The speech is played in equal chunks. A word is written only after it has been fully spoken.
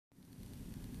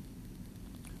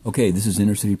Okay, this is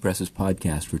Inner City Press's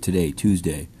podcast for today,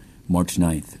 Tuesday, March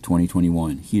 9th,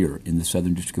 2021, here in the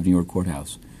Southern District of New York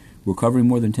Courthouse. We're covering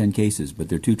more than 10 cases, but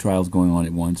there are two trials going on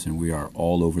at once, and we are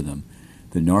all over them.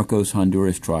 The Narcos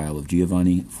Honduras trial of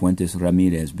Giovanni Fuentes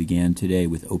Ramirez began today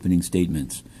with opening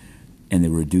statements, and they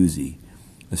were a doozy.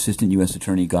 Assistant U.S.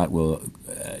 Attorney Gottwell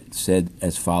said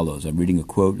as follows. I'm reading a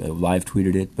quote. I live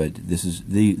tweeted it, but this is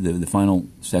the final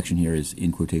section here is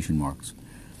in quotation marks.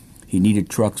 He needed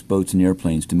trucks, boats, and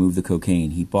airplanes to move the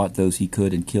cocaine. He bought those he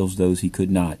could and kills those he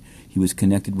could not. He was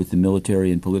connected with the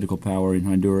military and political power in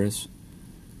Honduras.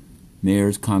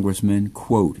 Mayors, congressmen,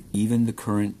 quote, even the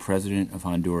current president of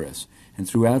Honduras. And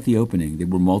throughout the opening, there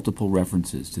were multiple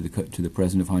references to the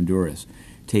president of Honduras.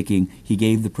 He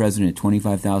gave the president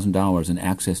 $25,000 and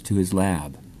access to his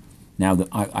lab. Now,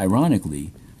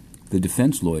 ironically, the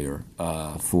defense lawyer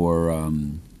for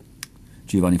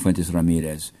Giovanni Fuentes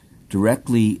Ramirez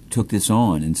directly took this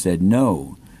on and said,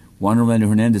 no, Juan Orlando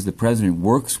Hernandez, the president,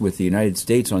 works with the United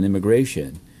States on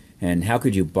immigration, and how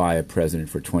could you buy a president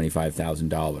for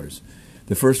 $25,000?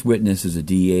 The first witness is a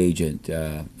DEA agent,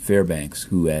 Fairbanks,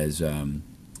 who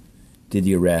did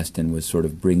the arrest and was sort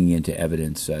of bringing into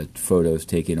evidence photos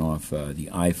taken off the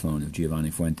iPhone of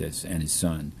Giovanni Fuentes and his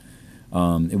son.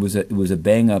 It was a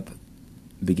bang-up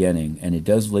beginning, and it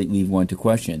does leave one to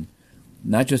question.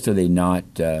 Not just are they not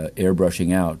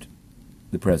airbrushing out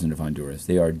the president of Honduras,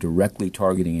 they are directly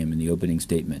targeting him in the opening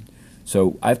statement.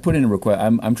 So I've put in a request.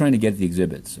 I'm trying to get the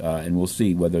exhibits, and we'll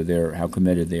see whether how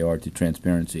committed they are to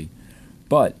transparency.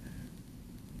 But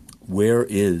where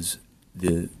is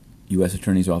the U.S.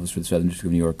 Attorney's Office for the Southern District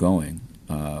of New York going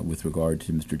with regard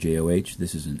to Mr. JOH?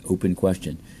 This is an open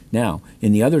question. Now,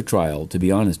 in the other trial, to be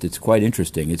honest, it's quite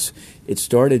interesting. It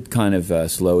started kind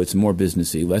of slow. It's more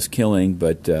businessy, less killing,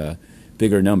 but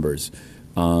bigger numbers.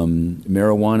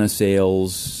 Marijuana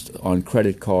sales on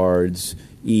credit cards,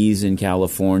 ease in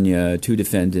California, two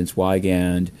defendants,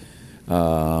 Weigand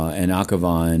and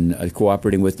Akavan, a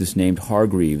cooperating witness named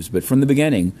Hargreaves. But from the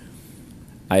beginning,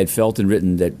 I had felt and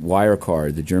written that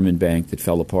Wirecard, the German bank that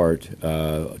fell apart,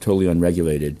 totally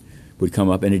unregulated, would come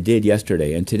up, and it did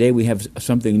yesterday. And today we have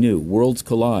something new. Worlds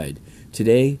collide.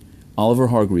 Today, Oliver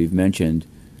Hargreaves mentioned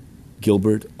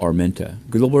Gilbert Armenta.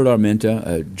 Gilbert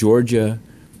Armenta, Georgia,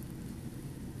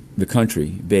 the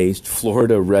country-based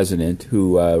Florida resident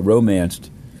who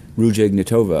romanced Ruja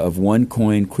Ignatova of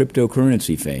OneCoin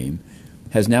cryptocurrency fame,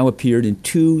 has now appeared in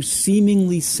two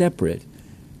seemingly separate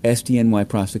SDNY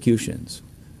prosecutions,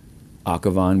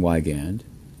 Akavan, Weigand,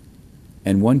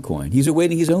 and OneCoin. He's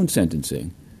awaiting his own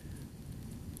sentencing.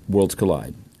 Worlds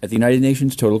collide. At the United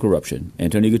Nations, total corruption.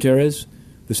 Antonio Guterres,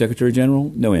 the Secretary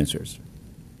General, no answers.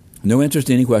 No answers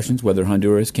to any questions, whether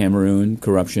Honduras, Cameroon,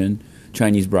 corruption,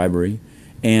 Chinese bribery.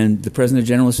 And the President of the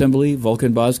General Assembly,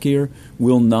 Volkan Bozkir,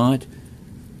 will not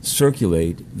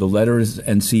circulate the letters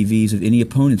and CVs of any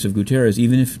opponents of Guterres,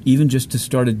 even just to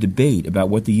start a debate about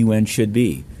what the UN should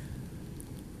be.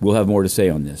 We'll have more to say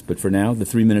on this. But for now, the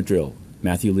 3-minute drill.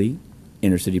 Matthew Lee,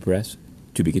 Inner City Press,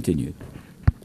 to be continued.